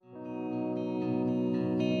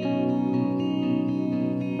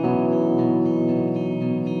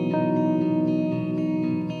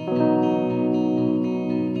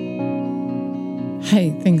Hi,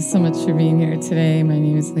 thanks so much for being here today. My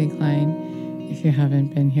name is Lee Klein. If you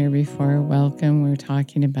haven't been here before, welcome. We're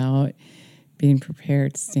talking about being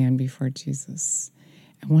prepared to stand before Jesus.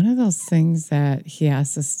 And one of those things that he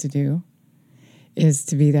asks us to do is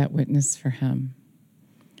to be that witness for him,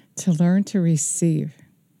 to learn to receive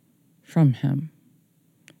from him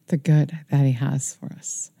the good that he has for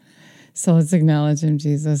us. So let's acknowledge him,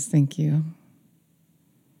 Jesus. Thank you.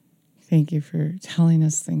 Thank you for telling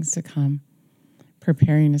us things to come,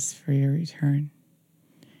 preparing us for your return,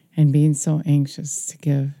 and being so anxious to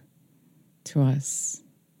give to us.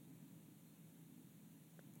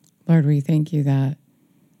 Lord, we thank you that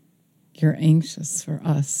you're anxious for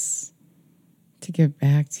us to give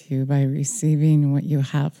back to you by receiving what you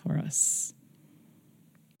have for us.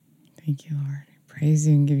 Thank you, Lord. I praise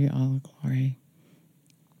you and give you all the glory.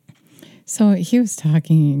 So he was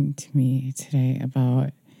talking to me today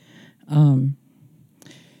about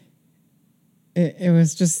it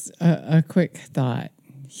was just a quick thought.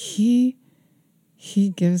 He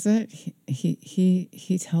gives it.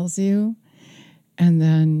 He tells you, and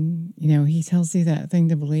then he tells you that thing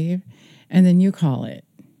to believe, and then you call it.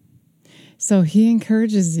 So he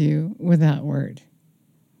encourages you with that word,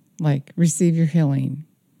 like receive your healing,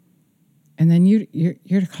 and then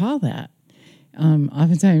you're to call that.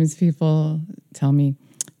 Oftentimes people tell me,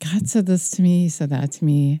 God said this to me, he said that to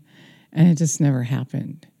me, and it just never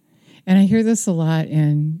happened. And I hear this a lot,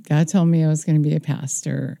 and God told me I was going to be a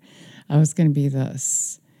pastor. I was going to be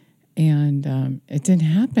this. And it didn't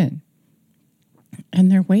happen.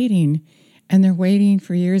 And they're waiting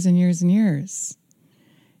for years and years and years.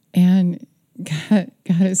 And God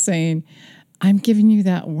is saying, I'm giving you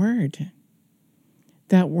that word.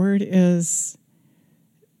 That word is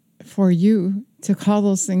for you to call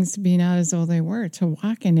those things to be not as though they were, to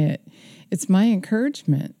walk in it. It's my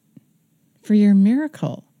encouragement for your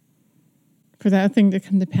miracle, for that thing to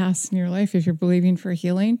come to pass in your life. If you're believing for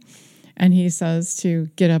healing and he says to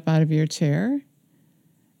get up out of your chair,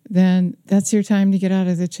 then that's your time to get out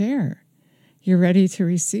of the chair. You're ready to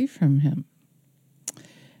receive from him.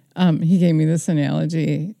 He gave me this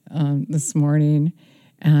analogy this morning,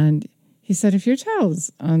 and he said, if your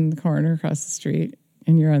child's on the corner across the street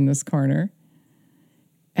and you're on this corner,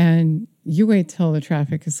 and you wait till the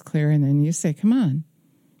traffic is clear and then you say, come on,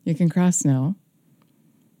 you can cross now.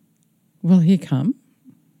 Will he come?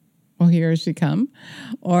 Will he or she come?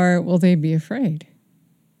 Or will they be afraid?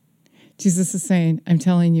 Jesus is saying, I'm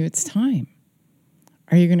telling you, it's time.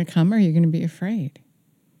 Are you going to come or are you going to be afraid?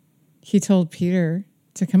 He told Peter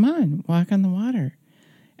to come on, walk on the water.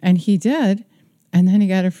 And he did. And then he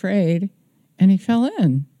got afraid and he fell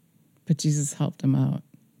in. But Jesus helped him out.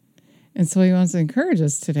 And so he wants to encourage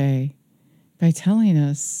us today by telling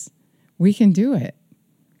us we can do it.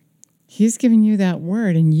 He's giving you that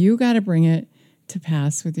word, and you got to bring it to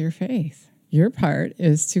pass with your faith. Your part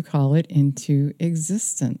is to call it into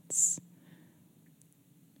existence.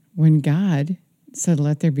 When God said,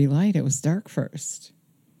 let there be light, it was dark first.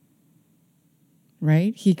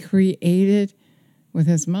 Right? He created with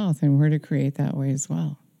his mouth, and we're to create that way as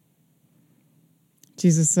well.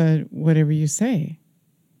 Jesus said, whatever you say,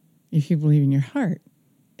 if you believe in your heart,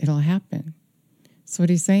 it'll happen. So what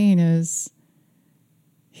he's saying is,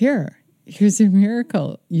 here's your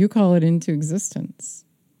miracle. You call it into existence.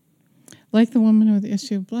 Like the woman with the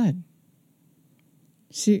issue of blood.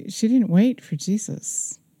 She didn't wait for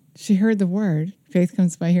Jesus. She heard the word. Faith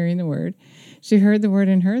comes by hearing the word. She heard the word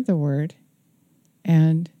and heard the word.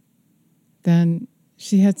 And then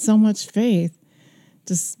she had so much faith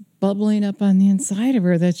just bubbling up on the inside of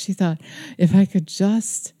her that she thought, if I could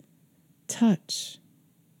just touch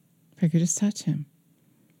him,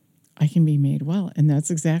 I can be made well. And that's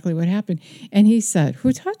exactly what happened. And he said,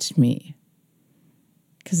 who touched me?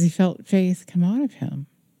 Because he felt faith come out of him.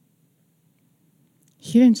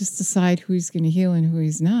 He didn't just decide who he's going to heal and who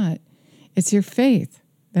he's not. It's your faith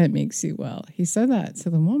that makes you well. He said that to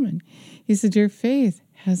the woman. He said, your faith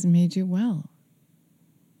has made you well.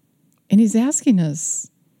 And he's asking us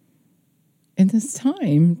in this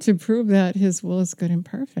time to prove that his will is good and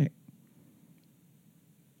perfect.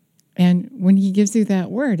 And when he gives you that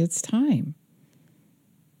word, it's time.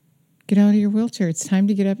 Get out of your wheelchair. It's time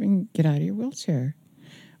to get up and get out of your wheelchair.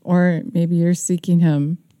 Or maybe you're seeking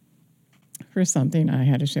him for something. I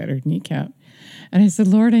had a shattered kneecap. And I said,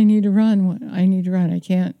 Lord, I need to run. I need to run. I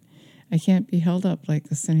can't be held up like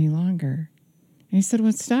this any longer. And he said,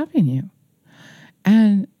 what's stopping you?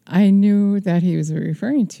 And I knew that he was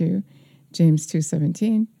referring to James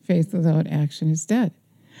 2:17, faith without action is dead.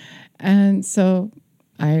 And so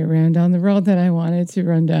I ran down the road that I wanted to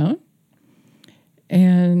run down,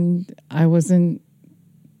 and I wasn't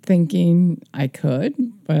thinking I could,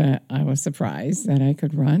 but I was surprised that I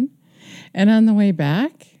could run. And on the way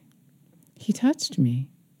back, he touched me.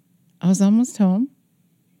 I was almost home,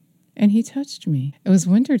 and he touched me. It was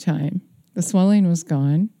wintertime. The swelling was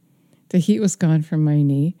gone. The heat was gone from my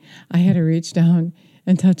knee. I had to reach down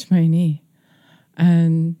and touch my knee.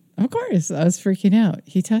 And of course, I was freaking out.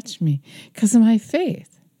 He touched me because of my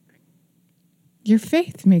faith. Your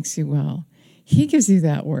faith makes you well. He gives you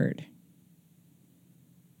that word.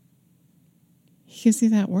 He gives you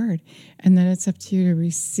that word. And then it's up to you to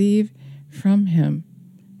receive from him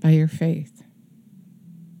by your faith.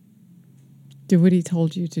 Do what he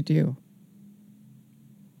told you to do.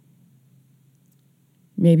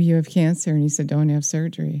 Maybe you have cancer and he said, don't have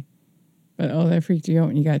surgery. But that freaked you out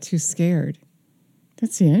and you got too scared.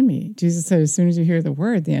 That's the enemy. Jesus said, as soon as you hear the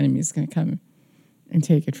word, the enemy is going to come and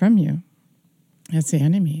take it from you. That's the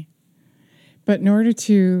enemy. But in order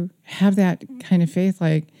to have that kind of faith,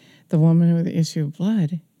 like the woman with the issue of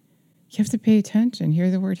blood, you have to pay attention. Hear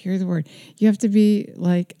the word, hear the word. You have to be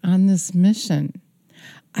like on this mission.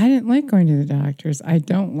 I didn't like going to the doctors. I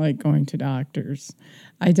don't like going to doctors.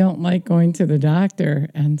 I don't like going to the doctor.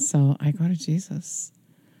 And so I go to Jesus.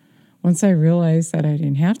 Once I realized that I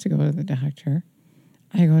didn't have to go to the doctor,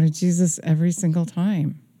 I go to Jesus every single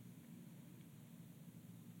time.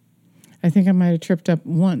 I think I might have tripped up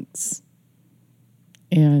once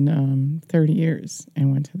in 30 years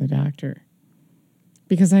and went to the doctor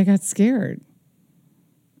because I got scared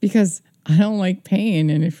because I don't like pain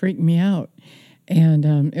and it freaked me out. And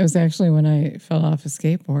it was actually when I fell off a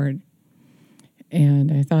skateboard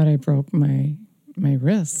and I thought I broke my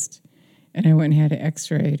wrist, and I went and had it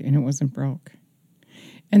x-rayed and it wasn't broke.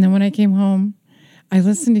 And then when I came home, I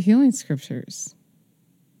listened to healing scriptures.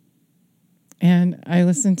 And I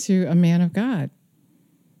listened to a man of God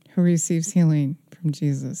who receives healing from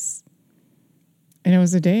Jesus. And it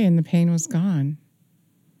was a day and the pain was gone.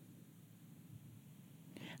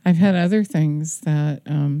 I've had other things that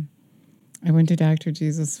I went to Dr.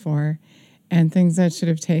 Jesus for, and things that should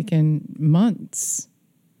have taken months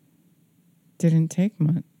didn't take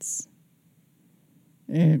months.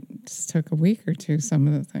 It just took a week or two, some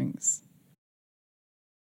of the things.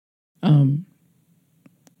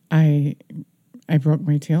 I broke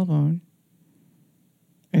my tailbone.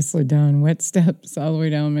 I slid down wet steps all the way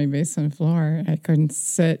down my basement floor. I couldn't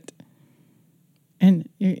sit. And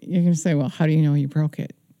you're going to say, well, how do you know you broke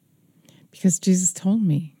it? Because Jesus told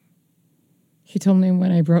me. He told me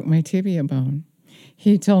when I broke my tibia bone.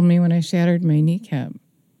 He told me when I shattered my kneecap.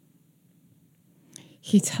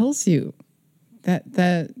 He tells you that's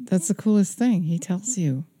the coolest thing. He tells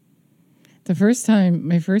you. The first time,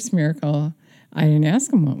 my first miracle, I didn't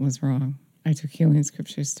ask him what was wrong. I took healing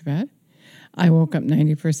scriptures to bed. I woke up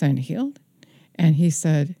 90% healed. And I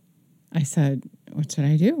said, what should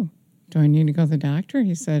I do? Do I need to go to the doctor?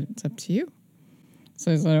 He said, it's up to you.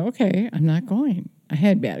 So I said, okay, I'm not going. I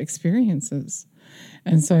had bad experiences.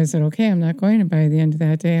 And so I said, okay, I'm not going. And by the end of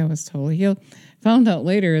that day, I was totally healed. Found out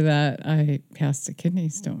later that I passed a kidney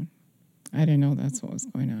stone. I didn't know that's what was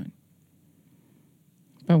going on.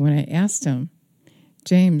 But when I asked him,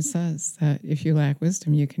 James says that if you lack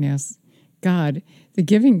wisdom, you can ask God, the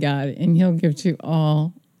giving God, and he'll give to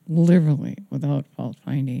all liberally without fault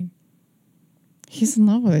finding. He's in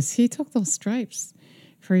love with us. He took those stripes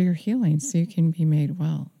for your healing so you can be made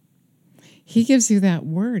well. He gives you that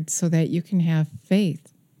word so that you can have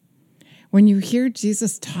faith. When you hear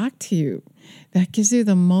Jesus talk to you, that gives you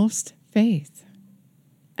the most faith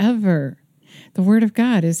ever. The word of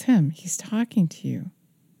God is him. He's talking to you.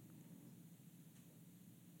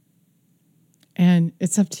 And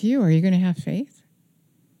it's up to you. Are you going to have faith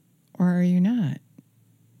or are you not?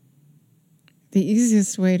 The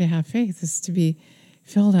easiest way to have faith is to be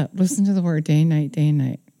filled up. Listen to the word day and night, day and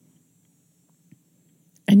night.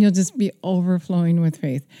 And you'll just be overflowing with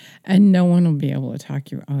faith. And no one will be able to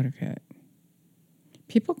talk you out of it.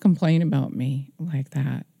 People complain about me like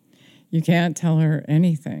that. You can't tell her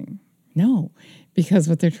anything. No, because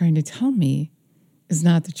what they're trying to tell me is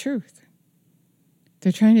not the truth.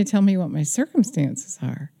 They're trying to tell me what my circumstances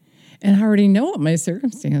are. And I already know what my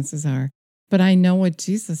circumstances are. But I know what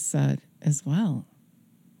Jesus said as well.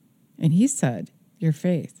 And he said, your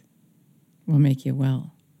faith will make you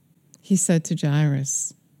well. He said to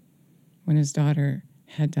Jairus when his daughter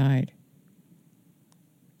had died,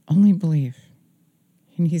 only believe.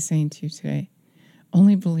 And he's saying to you today,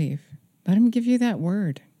 only believe. Let him give you that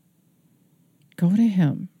word. Go to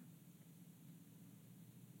him.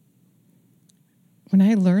 When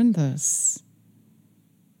I learned this,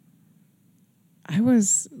 I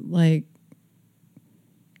was like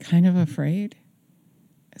kind of afraid.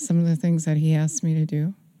 Some of the things that he asked me to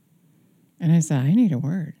do. And I said, I need a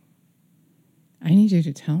word. I need you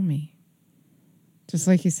to tell me. Just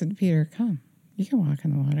like he said to Peter, come, you can walk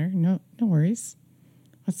in the water. No worries.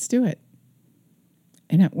 Let's do it.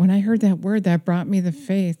 And when I heard that word, that brought me the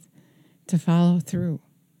faith to follow through.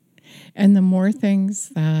 And the more things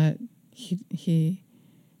that the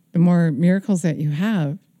more miracles that you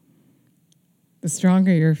have, the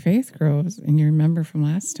stronger your faith grows. And you remember from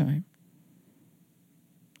last time,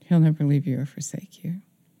 he'll never leave you or forsake you.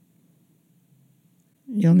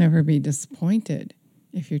 You'll never be disappointed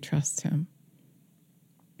if you trust him.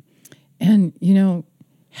 And,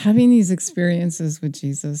 having these experiences with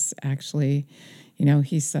Jesus, actually,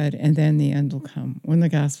 he said, and then the end will come when the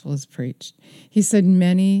gospel is preached. He said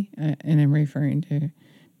many, and I'm referring to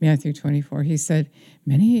Matthew 24, he said,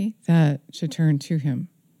 many that should turn to him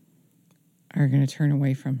are going to turn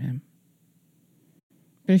away from him.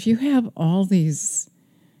 But if you have all these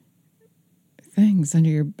things under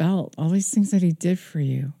your belt, all these things that he did for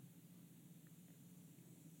you,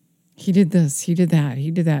 he did this, he did that, he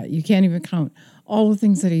did that. You can't even count all the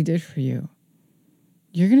things that he did for you.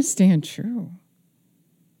 You're going to stand true.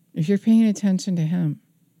 If you're paying attention to him,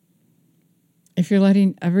 if you're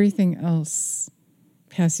letting everything else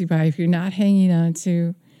pass you by, if you're not hanging on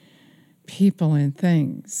to people and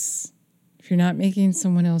things, if you're not making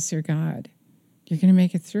someone else your God, you're going to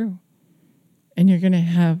make it through. And you're going to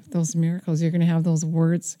have those miracles. You're going to have those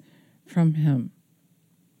words from him.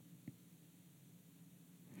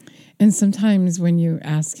 And sometimes when you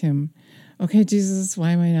ask him, okay, Jesus,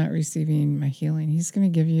 why am I not receiving my healing? He's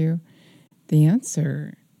going to give you the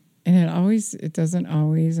answer. And it doesn't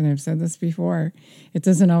always, and I've said this before, it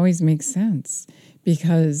doesn't always make sense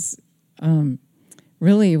because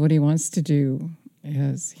really what he wants to do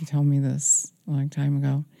is, he told me this a long time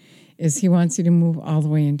ago, is he wants you to move all the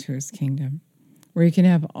way into his kingdom where you can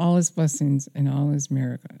have all his blessings and all his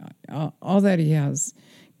miracles, all that he has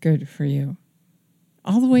good for you,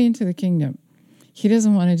 all the way into the kingdom. He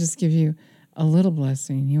doesn't want to just give you a little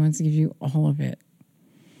blessing. He wants to give you all of it.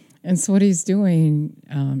 And so what he's doing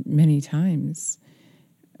many times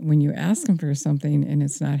when you ask him for something and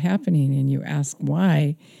it's not happening and you ask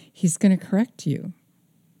why, he's going to correct you.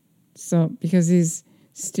 So because he's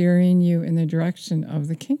steering you in the direction of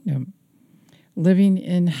the kingdom, living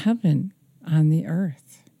in heaven on the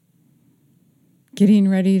earth, getting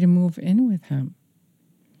ready to move in with him.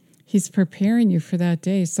 He's preparing you for that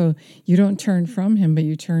day so you don't turn from him, but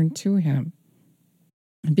you turn to him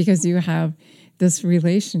because you have this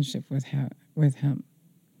relationship with him.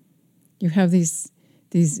 You have these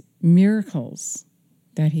miracles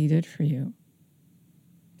that he did for you,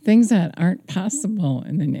 things that aren't possible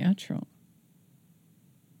in the natural.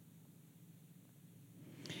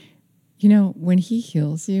 When he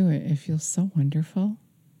heals you, it feels so wonderful.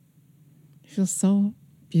 It feels so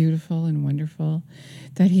beautiful and wonderful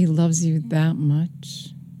that he loves you that much.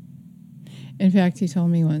 In fact, he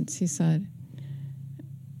told me once, he said,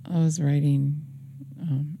 I was writing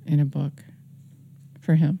in a book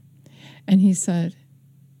for him, and he said,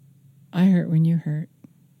 I hurt when you hurt.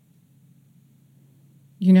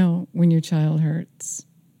 When your child hurts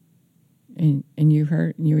and you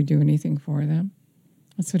hurt and you would do anything for them.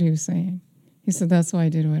 That's what he was saying. He said, that's why I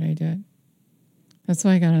did what I did. That's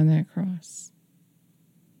why I got on that cross.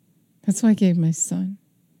 That's why I gave my son.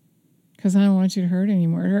 Because I don't want you to hurt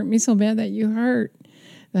anymore. It hurt me so bad that you hurt,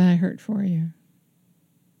 that I hurt for you.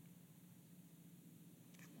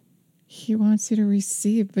 He wants you to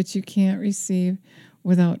receive, but you can't receive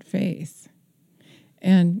without faith.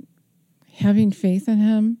 And having faith in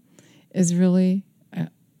him is really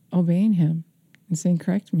obeying him and saying,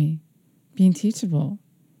 correct me, being teachable,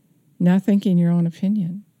 not thinking your own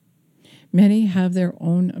opinion. Many have their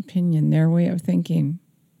own opinion, their way of thinking.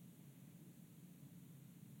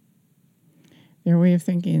 Their way of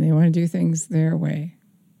thinking. They want to do things their way.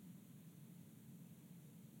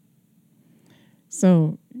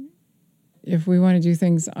 So if we want to do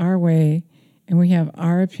things our way and we have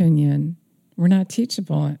our opinion, we're not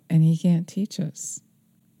teachable and he can't teach us.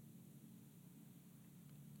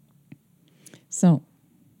 So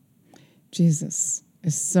Jesus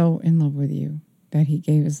is so in love with you that he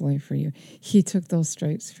gave his life for you. He took those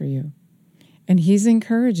stripes for you. And he's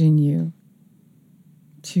encouraging you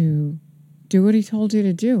to do what he told you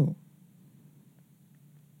to do.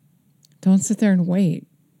 Don't sit there and wait.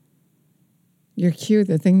 Your cue,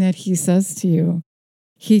 the thing that he says to you,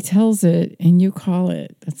 he tells it and you call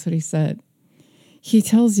it. That's what he said. He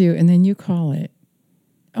tells you and then you call it.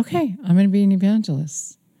 Okay, I'm going to be an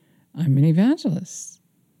evangelist. I'm an evangelist.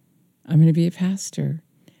 I'm going to be a pastor.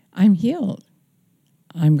 I'm healed.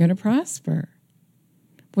 I'm going to prosper.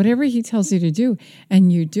 Whatever he tells you to do,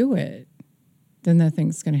 and you do it, then that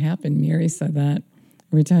thing's going to happen. Mary said that.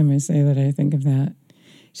 Every time I say that, I think of that.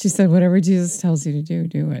 She said, whatever Jesus tells you to do,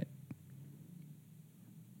 do it.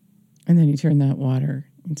 And then he turned that water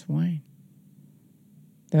into wine.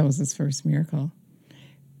 That was his first miracle.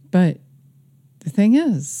 But the thing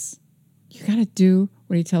is, you got to do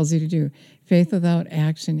what he tells you to do. Faith without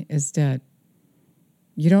action is dead.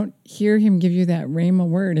 You don't hear him give you that rhema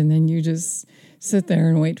word and then you just sit there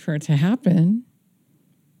and wait for it to happen.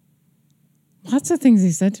 Lots of things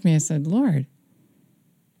he said to me, I said, Lord,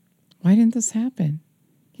 why didn't this happen?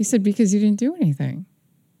 He said, because you didn't do anything.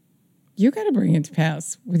 You got to bring it to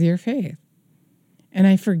pass with your faith. And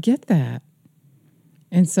I forget that.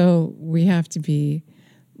 And so we have to be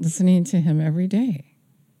listening to him every day,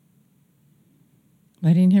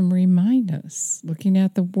 letting him remind us, looking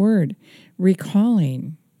at the word,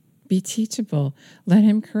 recalling, be teachable, let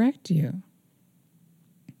him correct you.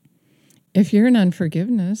 If you're in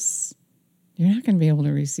unforgiveness, you're not going to be able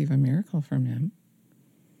to receive a miracle from him,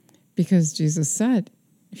 because Jesus said,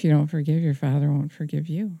 if you don't forgive, your Father won't forgive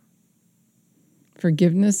you.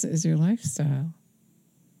 Forgiveness is your lifestyle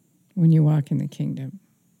when you walk in the kingdom.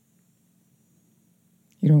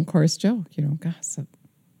 You don't coarse joke. You don't gossip.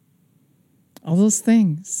 All those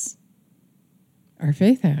things are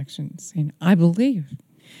faith actions, saying, I believe.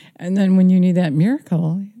 And then when you need that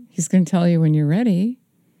miracle, he's going to tell you when you're ready.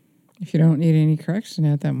 If you don't need any correction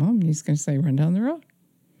at that moment, he's going to say, run down the road.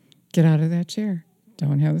 Get out of that chair.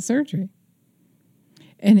 Don't have the surgery.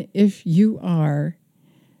 And if you are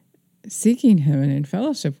seeking him and in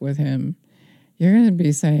fellowship with him, you're going to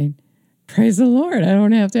be saying, praise the Lord, I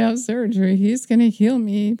don't have to have surgery. He's going to heal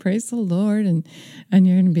me. Praise the Lord. And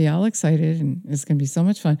you're going to be all excited, and it's going to be so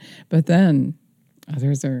much fun. But then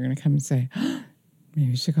others are going to come and say, oh,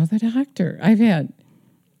 maybe you should go to the doctor. I've had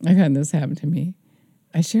this happen to me.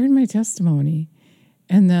 I shared my testimony,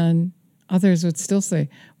 and then others would still say,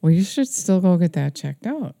 well, you should still go get that checked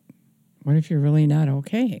out. What if you're really not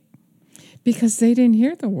okay? Because they didn't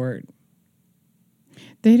hear the word.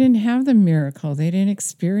 They didn't have the miracle. They didn't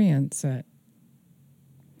experience it.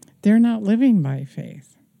 They're not living by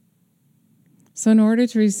faith. So in order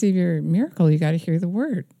to receive your miracle, you got to hear the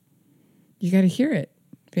word. You got to hear it.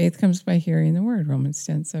 Faith comes by hearing the word, Romans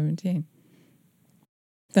 10:17.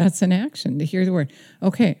 That's an action, to hear the word.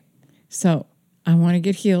 Okay, so I want to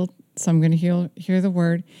get healed, so I'm going to hear the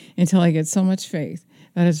word until I get so much faith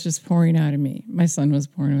that it's just pouring out of me. My son was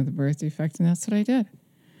born with a birth defect, and that's what I did.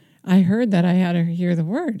 I heard that I had to hear the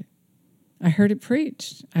word. I heard it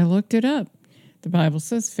preached. I looked it up. The Bible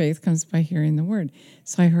says faith comes by hearing the word.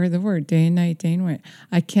 So I heard the word day and night, day and night.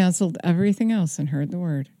 I canceled everything else and heard the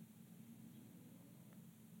word.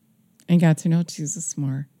 And got to know Jesus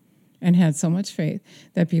more. And had so much faith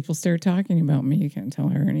that people started talking about me. You can't tell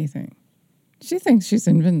her anything. She thinks she's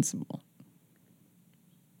invincible.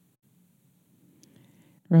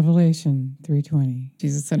 Revelation 3:20.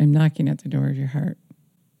 Jesus said, I'm knocking at the door of your heart.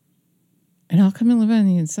 And I'll come and live on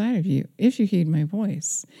the inside of you if you heed my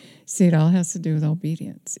voice. See, it all has to do with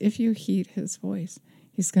obedience. If you heed his voice,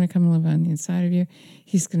 he's going to come and live on the inside of you.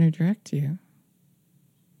 He's going to direct you.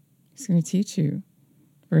 He's going to teach you.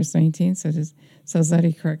 Verse 19 says that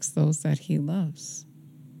he corrects those that he loves.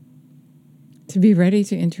 To be ready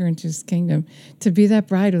to enter into his kingdom, to be that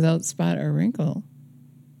bride without spot or wrinkle,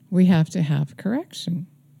 we have to have correction.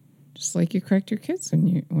 Just like you correct your kids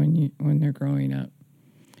when they're growing up.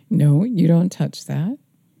 No, you don't touch that.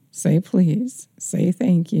 Say please. Say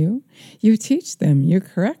thank you. You teach them. You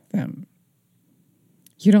correct them.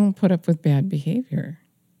 You don't put up with bad behavior.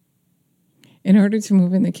 In order to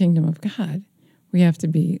move in the kingdom of God, we have to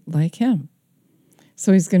be like him.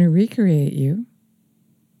 So he's going to recreate you.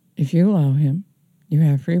 If you allow him, you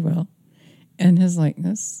have free will, and his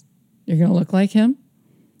likeness. You're going to look like him.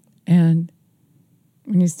 And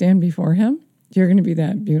when you stand before him, you're going to be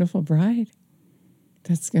that beautiful bride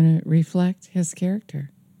that's going to reflect his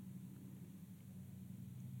character.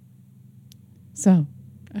 So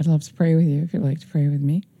I'd love to pray with you if you'd like to pray with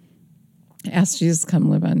me. Ask Jesus to come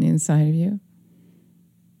live on the inside of you.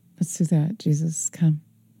 Let's do that. Jesus, come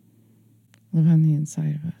live on the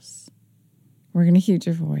inside of us. We're going to heed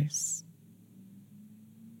your voice.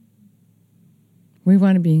 We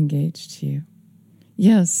want to be engaged to you.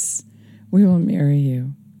 Yes, we will marry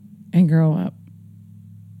you and grow up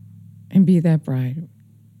and be that bride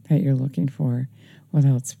that you're looking for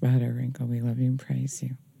without spot or wrinkle. We love you and praise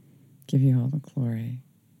you. Give you all the glory.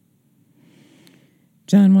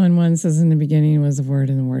 John 1:1 says, in the beginning was the Word,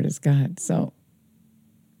 and the Word is God. So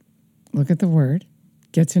look at the Word,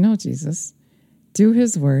 get to know Jesus, do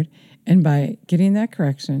his word, and by getting that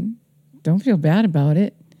correction, don't feel bad about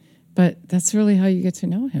it. But that's really how you get to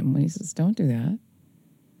know him, when he says, don't do that.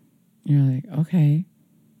 You're like, okay.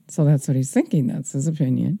 So that's what he's thinking. That's his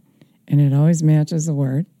opinion. And it always matches the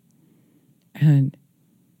word. And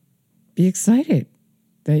be excited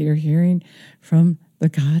that you're hearing from the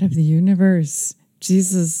God of the universe,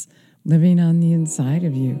 Jesus living on the inside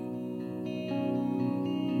of you.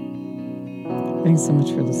 Thanks so much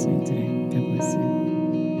for listening today. God bless you.